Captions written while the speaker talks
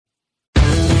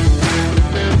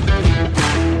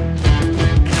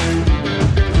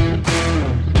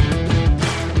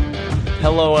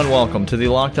Hello and welcome to the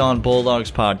Locked On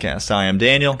Bulldogs podcast. I am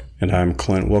Daniel. And I'm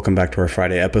Clint. Welcome back to our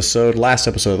Friday episode. Last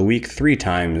episode of the week, 3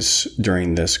 times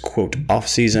during this, quote, off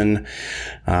season.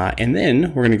 And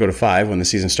then we're going to go to 5 when the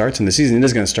season starts. And the season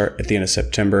is going to start at the end of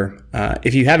September.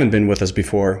 If you haven't been with us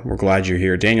before, we're glad you're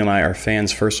here. Daniel and I are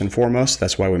fans first and foremost.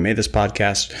 That's why we made this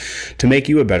podcast, to make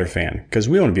you a better fan, because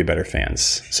we want to be better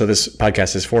fans. So this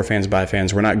podcast is for fans, by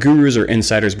fans. We're not gurus or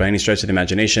insiders by any stretch of the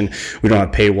imagination. We don't have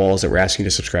paywalls that we're asking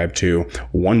you to subscribe to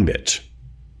one bit.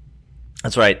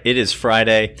 That's right. It is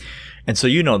Friday, and so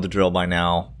you know the drill by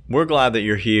now. We're glad that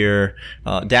you're here.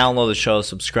 Download the show,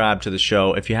 subscribe to the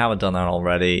show. If you haven't done that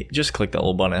already, just click that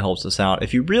little button. It helps us out.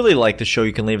 If you really like the show,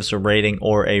 you can leave us a rating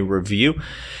or a review.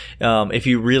 If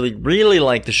you really, really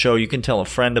like the show, you can tell a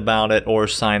friend about it or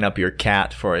sign up your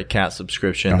cat for a cat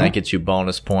subscription. That gets you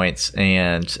bonus points,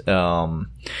 and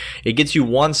it gets you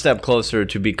one step closer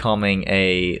to becoming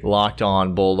a Locked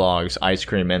On Bulldogs ice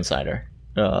cream insider.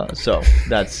 So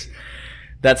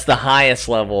that's the highest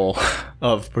level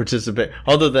of participant,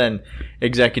 other than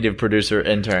executive producer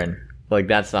intern. Like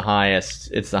that's the highest.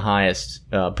 It's the highest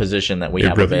position that we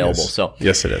have available. So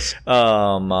yes, it is.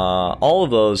 All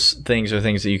of those things are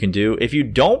things that you can do. If you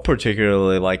don't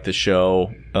particularly like the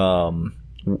show,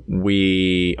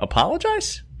 we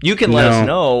apologize. You can let us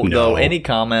know, though, any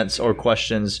comments or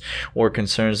questions or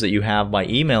concerns that you have by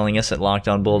emailing us at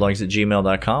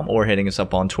lockedonbulldogs@gmail.com or hitting us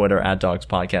up on Twitter at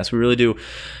DogsPodcast. We really do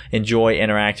enjoy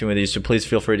interacting with you, so please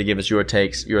feel free to give us your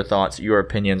takes, your thoughts, your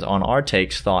opinions on our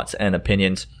takes, thoughts, and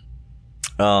opinions.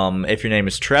 If your name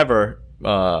is Trevor,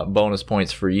 bonus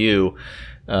points for you.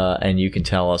 And you can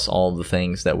tell us all the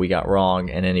things that we got wrong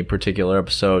in any particular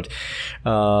episode.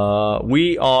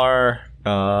 We are...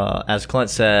 as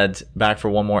Clint said, back for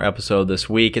one more episode this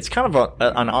week. It's kind of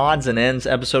an odds and ends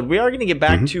episode. We are going to get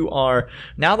back to our,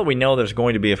 now that we know there's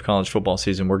going to be a college football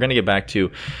season, we're going to get back to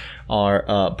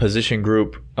our position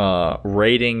group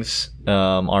ratings,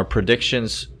 our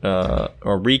predictions,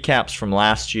 or recaps from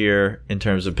last year in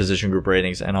terms of position group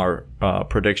ratings, and our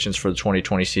predictions for the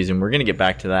 2020 season. We're going to get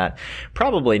back to that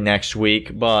probably next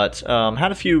week, but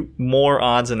had a few more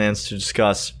odds and ends to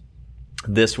discuss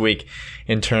this week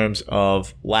in terms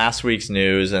of last week's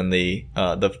news and the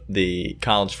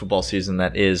college football season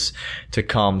that is to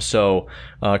come. So,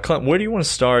 Clint, where do you want to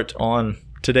start on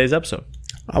today's episode?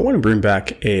 I want to bring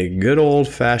back a good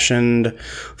old-fashioned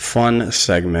fun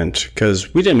segment,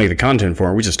 because we didn't make the content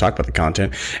for it. We just talked about the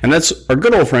content. And that's our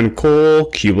good old friend Cole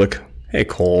Cubelic. Hey,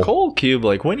 Cole. Cole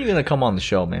Cubelic, when are you going to come on the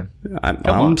show, man?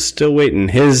 I'm still waiting.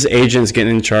 His agent's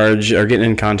getting in charge, or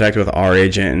getting in contact with our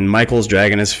agent, and Michael's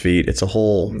dragging his feet. It's a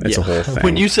whole thing.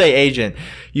 When you say agent,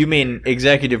 you mean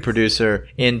executive producer,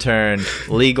 intern,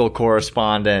 legal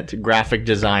correspondent, graphic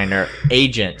designer,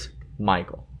 agent,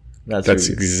 Michael. That's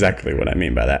exactly what I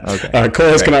mean by that. Okay. Cole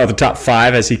has come out with the top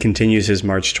 5 as he continues his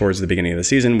march towards the beginning of the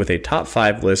season with a top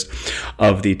 5 list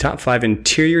of the top 5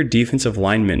 interior defensive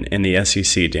linemen in the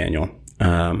SEC, Daniel.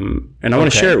 And I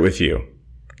want to share it with you.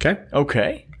 Okay?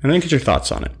 Okay. And then get your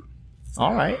thoughts on it.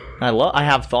 All right. I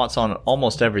have thoughts on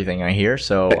almost everything I hear,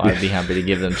 so I'd be happy to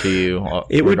give them to you.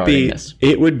 It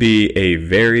would be a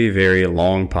very, very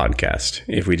long podcast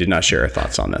if we did not share our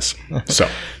thoughts on this. So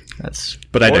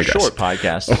but I digress. Short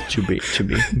podcast to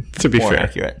be more fair.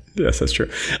 Accurate. Yes, that's true.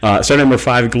 Starting number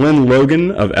 5, Glenn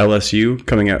Logan of LSU,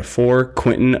 coming at 4,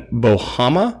 Quinton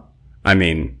Bohama.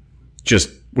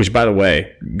 Which, by the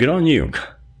way, good on you.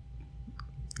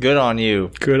 Good on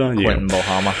you. Quinton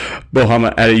Bohama.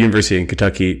 Bohama at a university in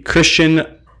Kentucky. Christian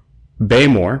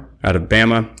Baymore out of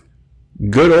Bama.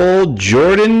 Good old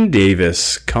Jordan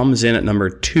Davis comes in at number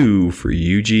 2 for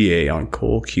UGA on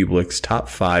Cole Cubelic's top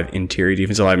 5 interior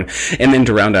defensive linemen. And then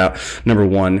to round out, number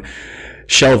 1,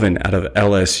 Shelvin out of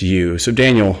LSU. So,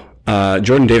 Daniel,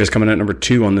 Jordan Davis coming in at number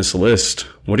 2 on this list.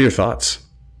 What are your thoughts?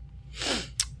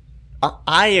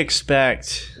 I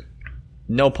expect,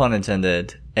 no pun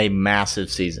intended, a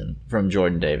massive season from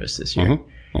Jordan Davis this year.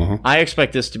 I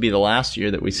expect this to be the last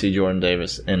year that we see Jordan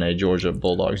Davis in a Georgia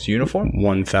Bulldogs uniform.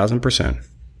 1,000%.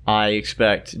 I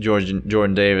expect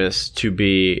Jordan Davis to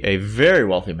be a very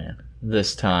wealthy man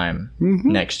this time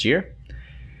next year.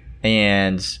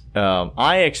 And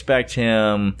I expect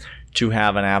him to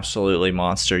have an absolutely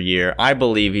monster year. I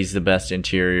believe he's the best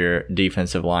interior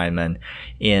defensive lineman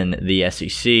in the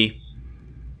SEC.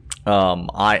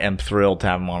 I am thrilled to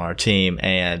have him on our team,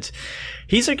 and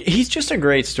he's just a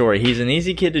great story. He's an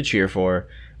easy kid to cheer for,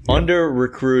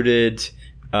 under-recruited,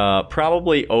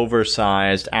 probably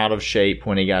oversized, out of shape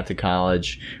when he got to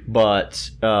college,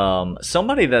 but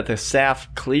somebody that the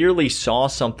staff clearly saw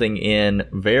something in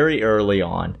very early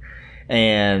on,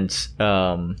 and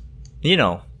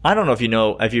I don't know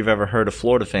if you've ever heard a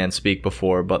Florida fan speak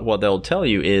before, but what they'll tell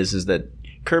you is that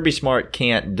Kirby Smart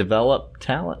can't develop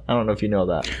talent. I don't know if you know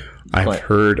that. I've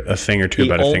heard a thing or two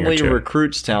about a thing or two. He only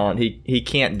recruits talent. He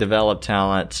can't develop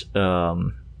talent.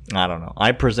 I don't know.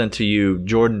 I present to you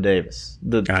Jordan Davis.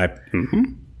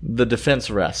 The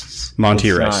defense rests. Monty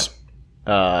Rice.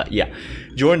 Yeah.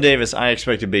 Jordan Davis, I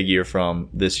expect a big year from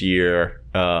this year.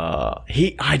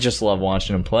 I just love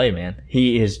watching him play, man.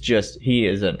 He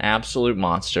is an absolute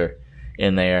monster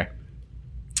in there.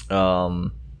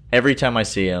 Every time I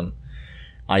see him,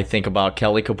 I think about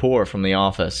Kelly Kapoor from The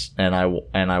Office, and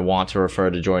I want to refer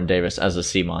to Jordan Davis as a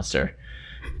sea monster.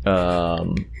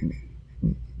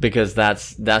 Because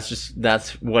that's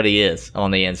what he is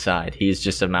on the inside. He's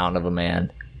just a mountain of a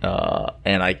man.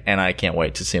 And I can't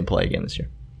wait to see him play again this year.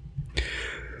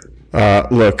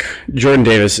 Look, Jordan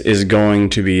Davis is going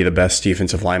to be the best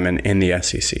defensive lineman in the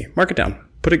SEC. Mark it down.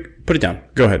 Put it down.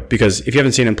 Go ahead. Because if you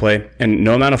haven't seen him play, and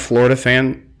no amount of Florida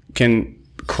fan can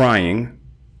crying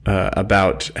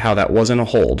about how that wasn't a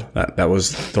hold. That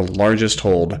was the largest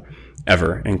hold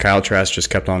ever. And Kyle Trask just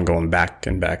kept on going back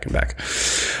and back and back.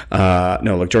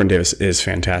 No, look, Jordan Davis is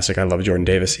fantastic. I love Jordan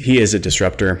Davis. He is a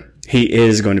disruptor. He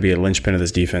is going to be a linchpin of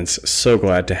this defense. So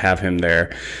glad to have him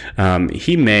there.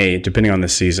 He may, depending on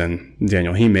this season,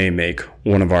 Daniel, he may make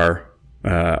one of our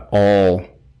all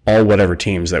whatever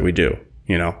teams that we do,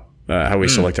 how we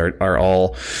select our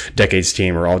all decades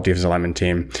team or all defensive lineman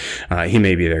team. He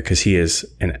may be there because he is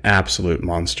an absolute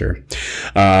monster.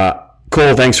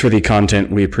 Cole, thanks for the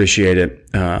content. We appreciate it.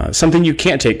 Something you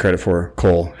can't take credit for,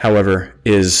 Cole, however,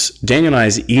 is Daniel and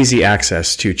I's easy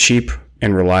access to cheap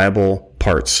and reliable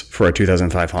parts for a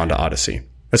 2005 Honda Odyssey.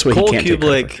 That's what Cole he can't take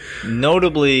credit for.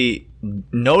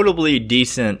 Notably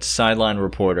decent sideline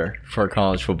reporter for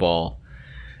college football.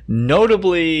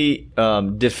 Notably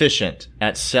deficient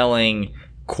at selling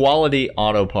quality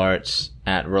auto parts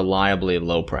at reliably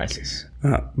low prices.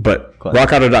 But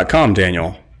RockAuto.com,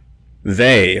 Daniel,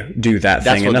 they do that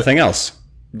thing and nothing else.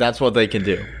 That's what they can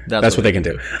do. That's what they can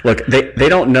do. Look, they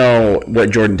don't know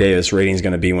what Jordan Davis rating is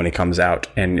going to be when he comes out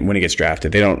and when he gets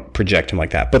drafted. They don't project him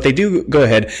like that. But they do go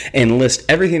ahead and list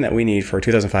everything that we need for a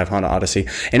 2005 Honda Odyssey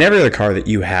and every other car that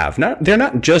you have. They're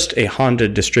not just a Honda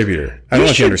distributor. I don't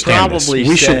know if you understand this. We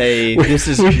should probably say this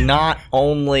is not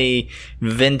only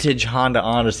vintage Honda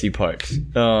Odyssey parts.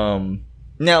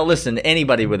 Now, listen,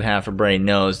 anybody with half a brain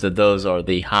knows that those are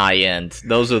the high end.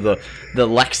 Those are the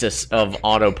Lexus of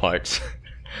auto parts.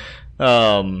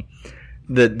 The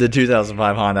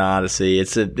 2005 Honda Odyssey,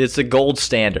 it's a gold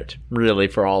standard, really,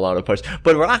 for all auto parts.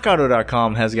 But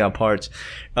RockAuto.com has got parts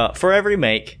for every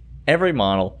make, every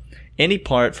model, any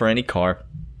part for any car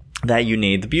that you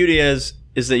need. The beauty is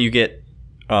that you get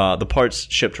the parts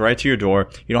shipped right to your door.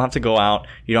 You don't have to go out.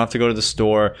 You don't have to go to the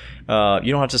store.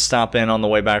 You don't have to stop in on the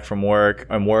way back from work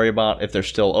and worry about if they're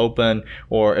still open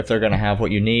or if they're going to have what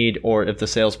you need or if the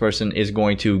salesperson is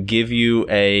going to give you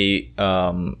a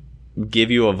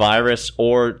virus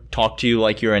or talk to you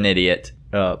like you're an idiot,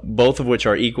 both of which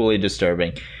are equally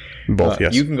disturbing. Both,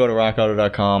 yes. You can go to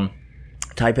rockauto.com,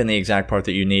 type in the exact part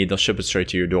that you need. They'll ship it straight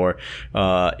to your door.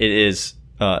 It is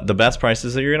the best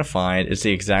prices that you're going to find. It's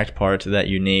the exact part that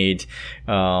you need.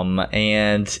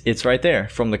 And it's right there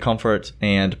from the comfort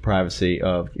and privacy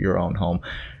of your own home.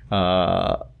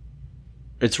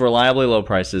 It's reliably low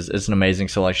prices. It's an amazing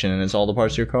selection, and it's all the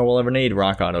parts your car will ever need.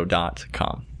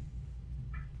 rockauto.com.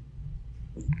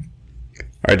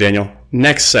 All right, Daniel,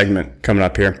 next segment coming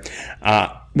up here.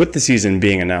 With the season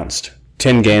being announced,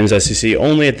 10 games SEC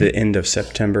only at the end of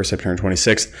September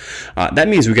 26th. That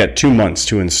means we got 2 months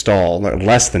to install,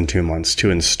 less than 2 months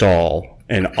to install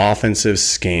an offensive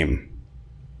scheme.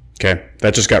 Okay,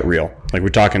 that just got real. Like we're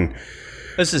talking.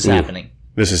 This is happening.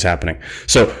 This is happening.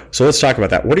 So let's talk about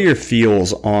that. What are your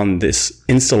feels on this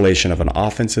installation of an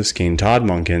offensive scheme, Todd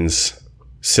Monken's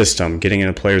system, getting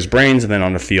into players' brains and then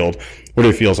on the field? What are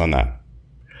your feels on that?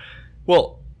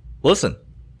 Well, listen,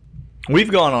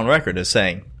 we've gone on record as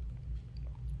saying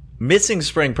missing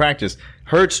spring practice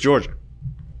hurts Georgia.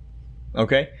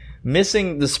 Okay?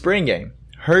 Missing the spring game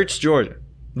hurts Georgia.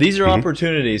 These are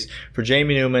opportunities for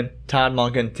Jamie Newman, Todd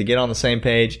Monken to get on the same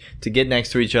page, to get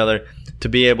next to each other, to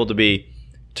be able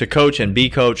to coach and be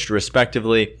coached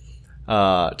respectively,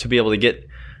 to be able to get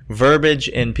verbiage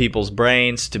in people's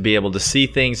brains, to be able to see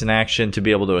things in action, to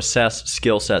be able to assess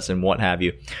skill sets and what have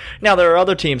you. Now, there are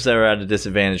other teams that are at a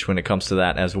disadvantage when it comes to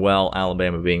that as well,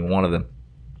 Alabama being one of them.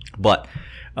 But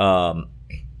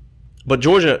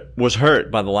Georgia was hurt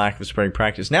by the lack of spring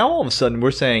practice. Now, all of a sudden,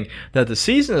 we're saying that the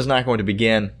season is not going to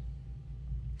begin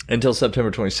until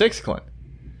September 26th, Clint.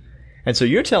 And so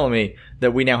you're telling me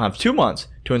that we now have 2 months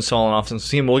to install an offensive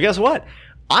scheme. Well, guess what?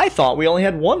 I thought we only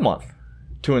had 1 month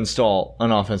to install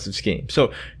an offensive scheme.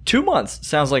 So 2 months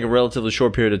sounds like a relatively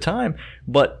short period of time,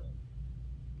 but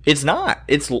it's not.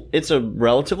 It's a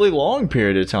relatively long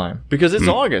period of time because it's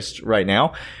August right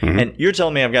now. And you're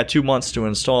telling me I've got 2 months to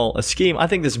install a scheme. I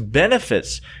think this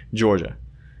benefits Georgia.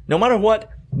 No matter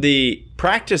what the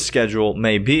practice schedule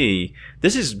may be,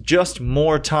 this is just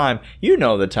more time. You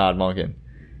know that Todd Monken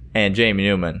and Jamie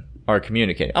Newman are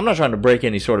communicating. I'm not trying to break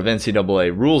any sort of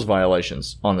NCAA rules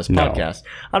violations on this podcast.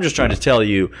 I'm just trying to tell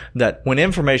you that when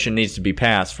information needs to be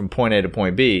passed from point A to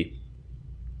point B,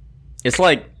 it's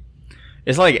like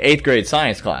 8th grade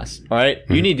science class, all right?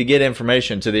 You need to get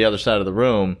information to the other side of the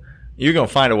room. You're going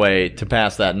to find a way to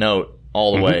pass that note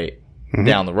all the way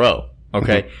down the row,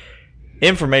 okay?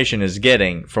 Information is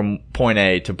getting from point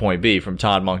A to point B, from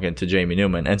Todd Monken to Jamie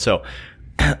Newman. And so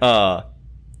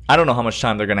I don't know how much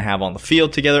time they're going to have on the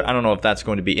field together. I don't know if that's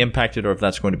going to be impacted or if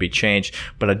that's going to be changed.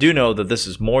 But I do know that this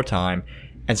is more time.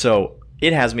 And so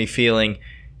it has me feeling,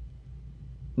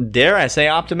 dare I say,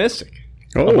 optimistic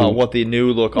about what the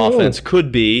new look offense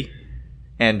could be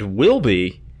and will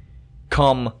be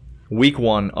come week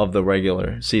 1 of the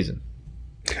regular season.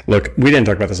 Look, we didn't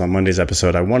talk about this on Monday's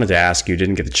episode. I wanted to ask you,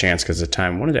 didn't get the chance because of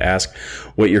time. I wanted to ask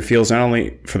what your feels not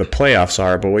only for the playoffs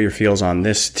are, but what your feels on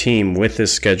this team with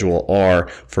this schedule are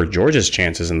for Georgia's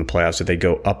chances in the playoffs, if they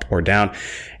go up or down.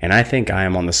 And I think I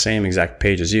am on the same exact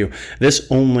page as you. This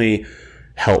only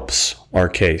helps our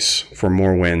case for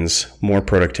more wins, more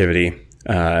productivity.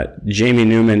 Jamie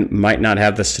Newman might not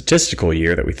have the statistical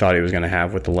year that we thought he was going to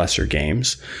have with the lesser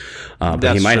games,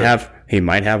 but he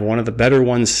might have one of the better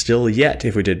ones still yet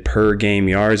if we did per game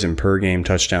yards and per game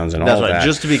touchdowns and all that.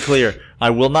 Just to be clear,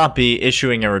 I will not be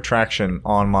issuing a retraction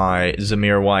on my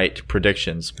Zamir White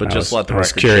predictions, but just let the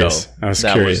record show. I was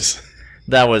curious.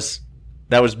 That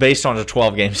was based on a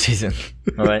 12-game season,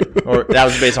 all right? Or that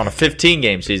was based on a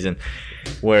 15-game season.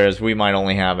 Whereas we might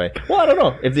only have I don't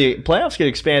know. If the playoffs get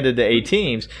expanded to 8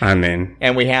 teams,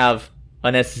 and we have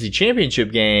an SEC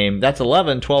championship game, that's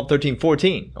 11, 12, 13,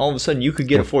 14. All of a sudden, you could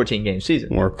get a 14-game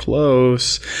season. We're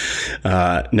close.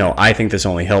 No, I think this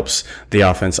only helps the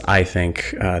offense. I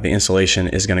think the installation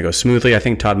is going to go smoothly. I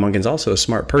think Todd Monken's also a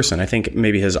smart person. I think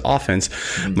maybe his offense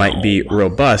might be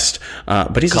robust,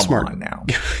 but he's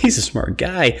he's a smart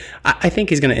guy. I think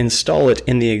he's going to install it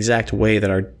in the exact way that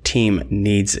our team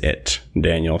needs it,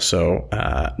 Daniel. So,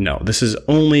 no, this is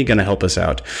only going to help us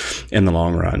out in the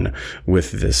long run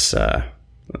with this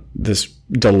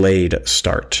delayed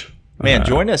start. Man,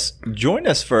 join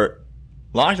us for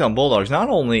Locked On Bulldogs. Not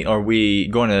only are we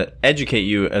going to educate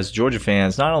you as Georgia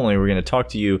fans, not only are we going to talk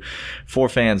to you for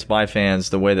fans, by fans,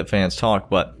 the way that fans talk,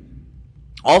 but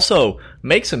also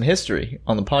make some history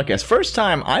on the podcast. First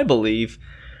time, I believe,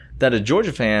 that a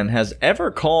Georgia fan has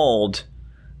ever called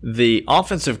the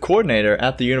offensive coordinator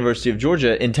at the University of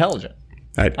Georgia intelligent.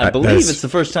 I believe it's the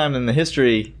first time in the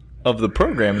history of the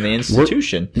program and the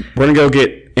institution. We're going to go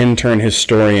get intern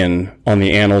historian on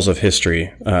the annals of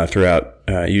history throughout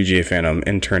UGA fandom.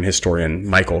 Intern historian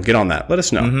Michael, get on that. Let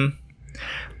us know.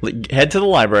 Head to the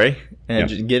library and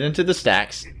just get into the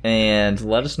stacks and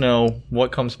let us know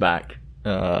what comes back.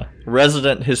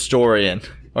 Resident historian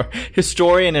or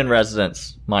historian in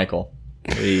residence, Michael.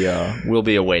 We will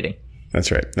be awaiting.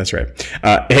 That's right.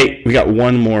 Hey, we got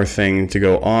one more thing to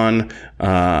go on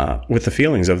with the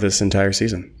feelings of this entire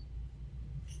season.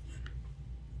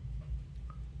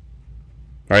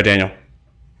 All right, Daniel.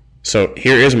 So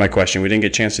here is my question. We didn't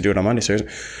get a chance to do it on Monday. So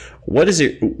what is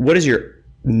your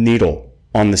needle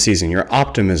on the season, your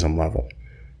optimism level,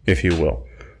 if you will,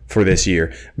 for this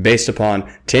year, based upon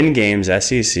 10 games,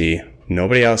 SEC,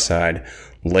 nobody outside,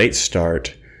 late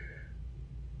start?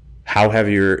 How have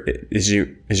is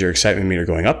your excitement meter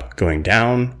going up, going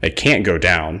down? It can't go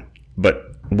down,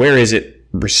 but where is it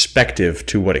respective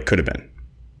to what it could have been?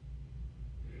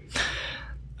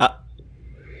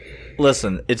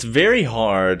 Listen, it's very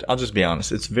hard. I'll just be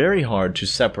honest. It's very hard to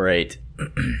separate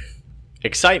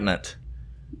excitement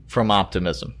from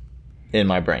optimism in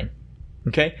my brain.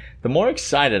 Okay? The more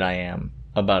excited I am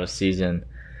about a season,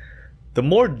 the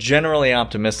more generally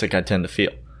optimistic I tend to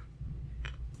feel.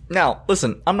 Now,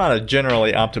 listen, I'm not a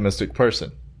generally optimistic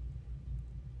person.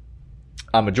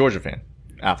 I'm a Georgia fan,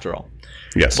 after all.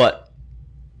 Yes.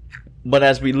 But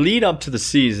as we lead up to the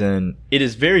season, it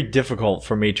is very difficult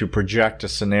for me to project a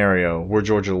scenario where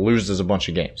Georgia loses a bunch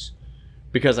of games.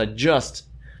 Because I just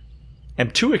am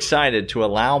too excited to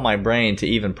allow my brain to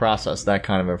even process that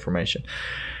kind of information.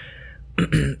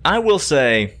 I will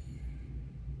say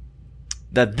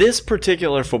that this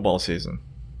particular football season,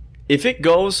 if it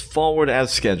goes forward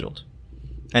as scheduled,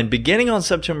 and beginning on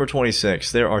September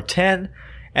 26th, there are 10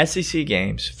 SEC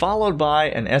games, followed by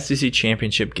an SEC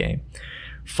championship game,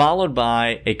 followed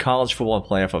by a college football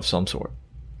playoff of some sort.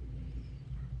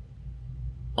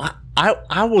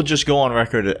 I will just go on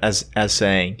record as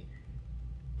saying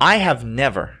I have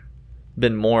never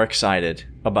been more excited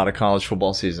about a college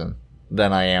football season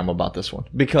than I am about this one,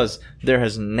 because there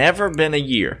has never been a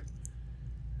year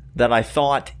that I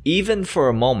thought, even for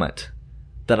a moment,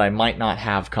 that I might not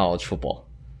have college football.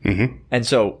 Mm-hmm. And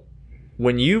so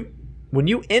when you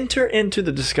enter into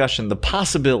the discussion the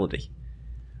possibility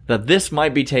that this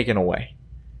might be taken away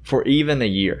for even a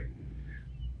year,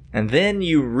 and then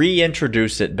you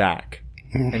reintroduce it back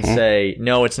and say,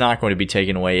 no, it's not going to be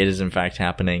taken away, it is in fact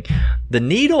happening, the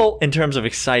needle in terms of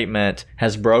excitement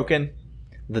has broken,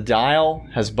 the dial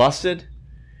has busted,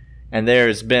 and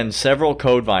there's been several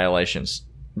code violations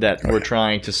that we're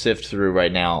trying to sift through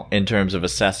right now in terms of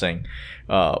assessing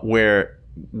where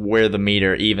the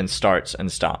meter even starts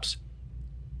and stops.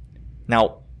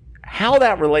 Now, how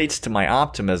that relates to my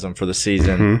optimism for the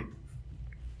season,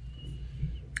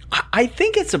 I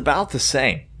think it's about the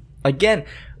same. Again,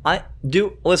 I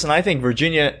think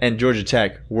Virginia and Georgia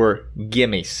Tech were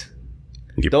gimmies.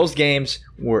 Yep. Those games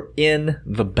were in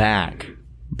the bag.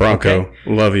 Bronco,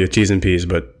 love you, cheese and peas,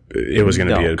 but it was going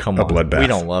to be a bloodbath. We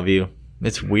don't love you.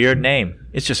 It's a weird name.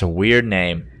 It's just a weird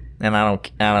name, and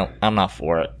I'm not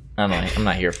for it. I'm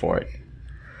not here for it.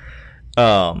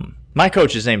 My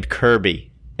coach is named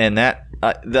Kirby, and that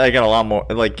I got a lot more.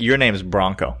 Like, your name is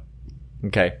Bronco.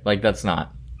 Okay, like, that's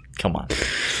not. Come on.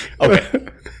 Okay.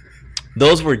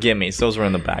 Those were gimmies. Those were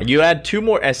in the bag. You add 2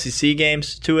 more SEC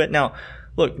games to it. Now,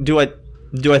 look, do I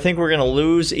think we're going to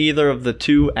lose either of the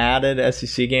 2 added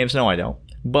SEC games? No, I don't.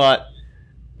 But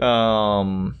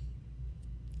you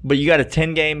got a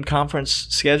 10-game conference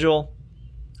schedule.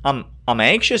 I'm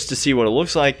anxious to see what it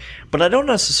looks like, but I don't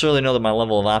necessarily know that my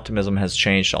level of optimism has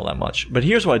changed all that much. But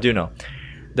here's what I do know.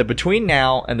 That between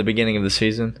now and the beginning of the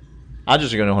season, I'm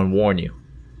just going to warn you.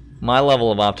 My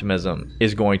level of optimism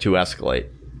is going to escalate.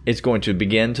 It's going to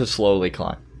begin to slowly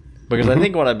climb. Because I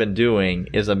think what I've been doing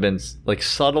is I've been like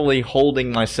subtly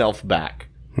holding myself back.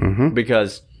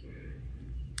 Because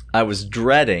I was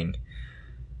dreading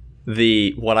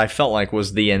what I felt like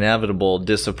was the inevitable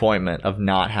disappointment of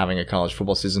not having a college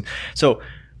football season. So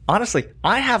honestly,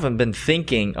 I haven't been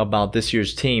thinking about this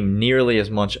year's team nearly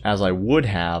as much as I would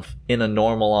have in a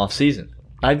normal off season.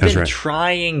 I've been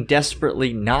trying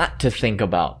desperately not to think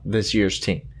about this year's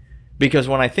team. Because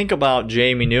when I think about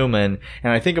Jamie Newman,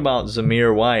 and I think about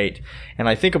Zamir White, and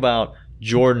I think about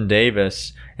Jordan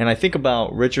Davis, and I think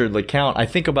about Richard LeCount, I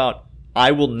think about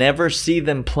I will never see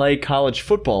them play college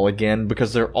football again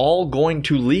because they're all going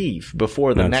to leave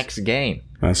before the next game.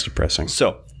 That's depressing.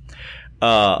 So,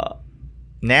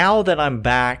 now that I'm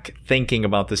back thinking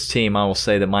about this team, I will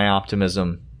say that my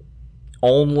optimism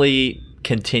only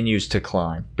continues to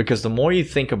climb. Because the more you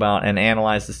think about and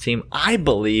analyze this team, I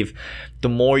believe the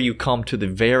more you come to the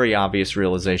very obvious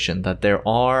realization that there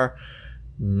are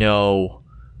no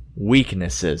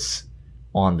weaknesses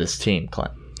on this team,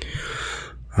 Clint.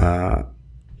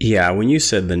 Yeah, when you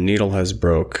said the needle has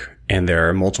broke and there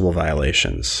are multiple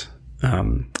violations,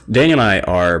 Daniel and I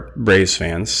are Braves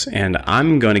fans, and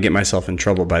I'm going to get myself in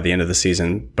trouble by the end of the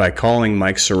season by calling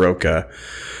Mike Soroka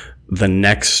the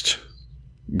next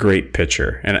great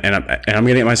pitcher. And I'm going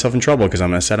to get myself in trouble because I'm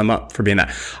going to set him up for being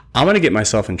that. I'm going to get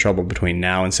myself in trouble between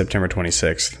now and September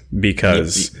 26th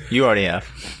because you already have.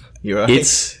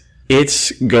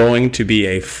 It's going to be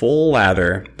a full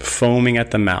lather foaming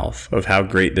at the mouth of how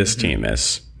great this team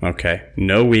is. Okay.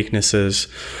 No weaknesses,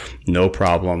 no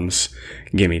problems.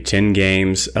 Give me 10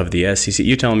 games of the SEC.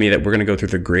 You telling me that we're going to go through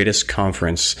the greatest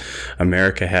conference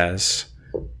America has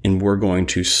and we're going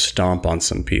to stomp on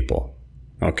some people.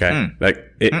 Okay. Like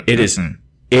it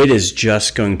is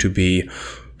just going to be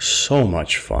so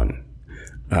much fun.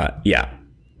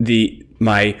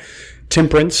 My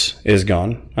temperance is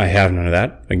gone. I have none of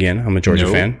that. Again, I'm a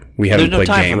Georgia fan. We haven't played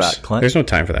games. There's no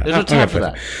time for that. There's no time for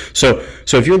that. So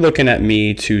if you're looking at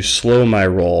me to slow my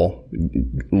roll,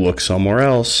 look somewhere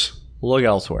else. Look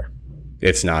elsewhere.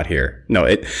 It's not here.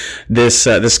 No,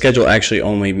 this schedule actually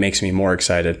only makes me more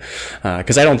excited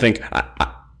because I don't think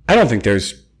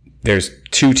there's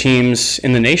 2 teams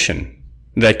in the nation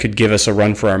that could give us a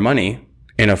run for our money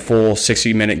in a full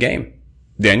 60-minute game.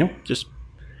 Daniel?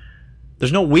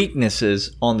 There's no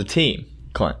weaknesses on the team,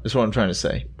 Clint. That's what I'm trying to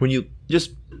say. When you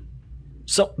just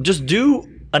do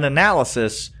an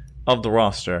analysis of the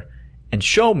roster and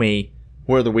show me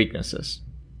where the weakness is.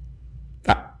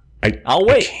 I'll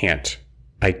wait.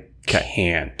 I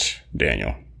can't,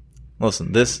 Daniel.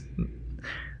 Listen, this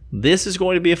is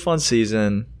going to be a fun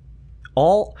season.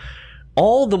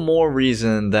 all the more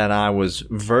reason that I was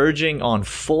verging on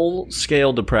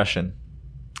full-scale depression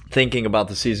thinking about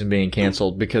the season being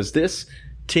canceled, because this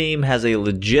team has a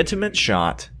legitimate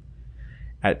shot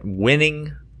at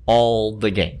winning all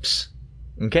the games.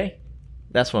 Okay?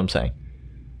 That's what I'm saying.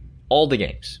 All the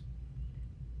games.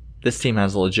 This team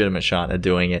has a legitimate shot at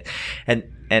doing it. And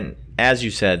as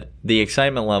you said, the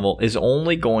excitement level is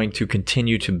only going to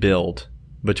continue to build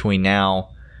between now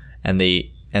and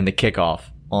the kickoff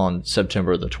on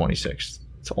September the 26th.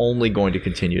 It's only going to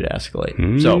continue to escalate.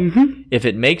 Mm-hmm. So if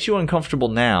it makes you uncomfortable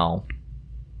now,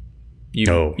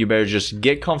 you better just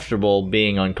get comfortable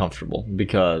being uncomfortable,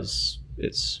 because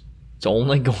it's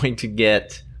only going to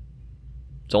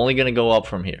go up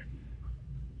from here.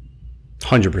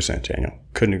 100%, Daniel.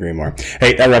 Couldn't agree more.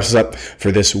 Hey, that wraps us up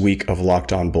for this week of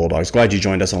Locked On Bulldogs. Glad you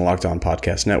joined us on the Locked On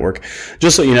Podcast Network.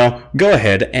 Just so you know, go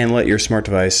ahead and let your smart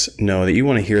device know that you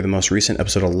want to hear the most recent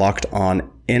episode of Locked On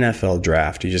NFL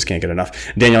Draft. You just can't get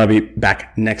enough. Daniel, I'll be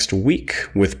back next week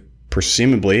with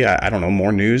presumably, I don't know,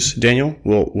 more news. Daniel,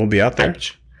 we'll be out there.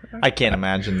 I can't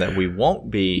imagine that we won't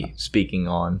be speaking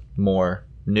on more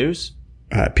news.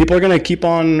 People are going to keep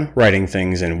on writing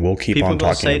things, and we'll keep on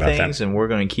talking about things, them. And we're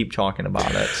going to keep talking about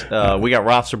it. We got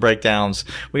roster breakdowns.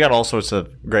 We got all sorts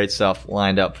of great stuff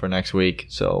lined up for next week.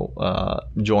 So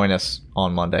join us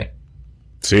on Monday.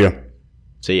 See ya.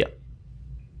 See ya.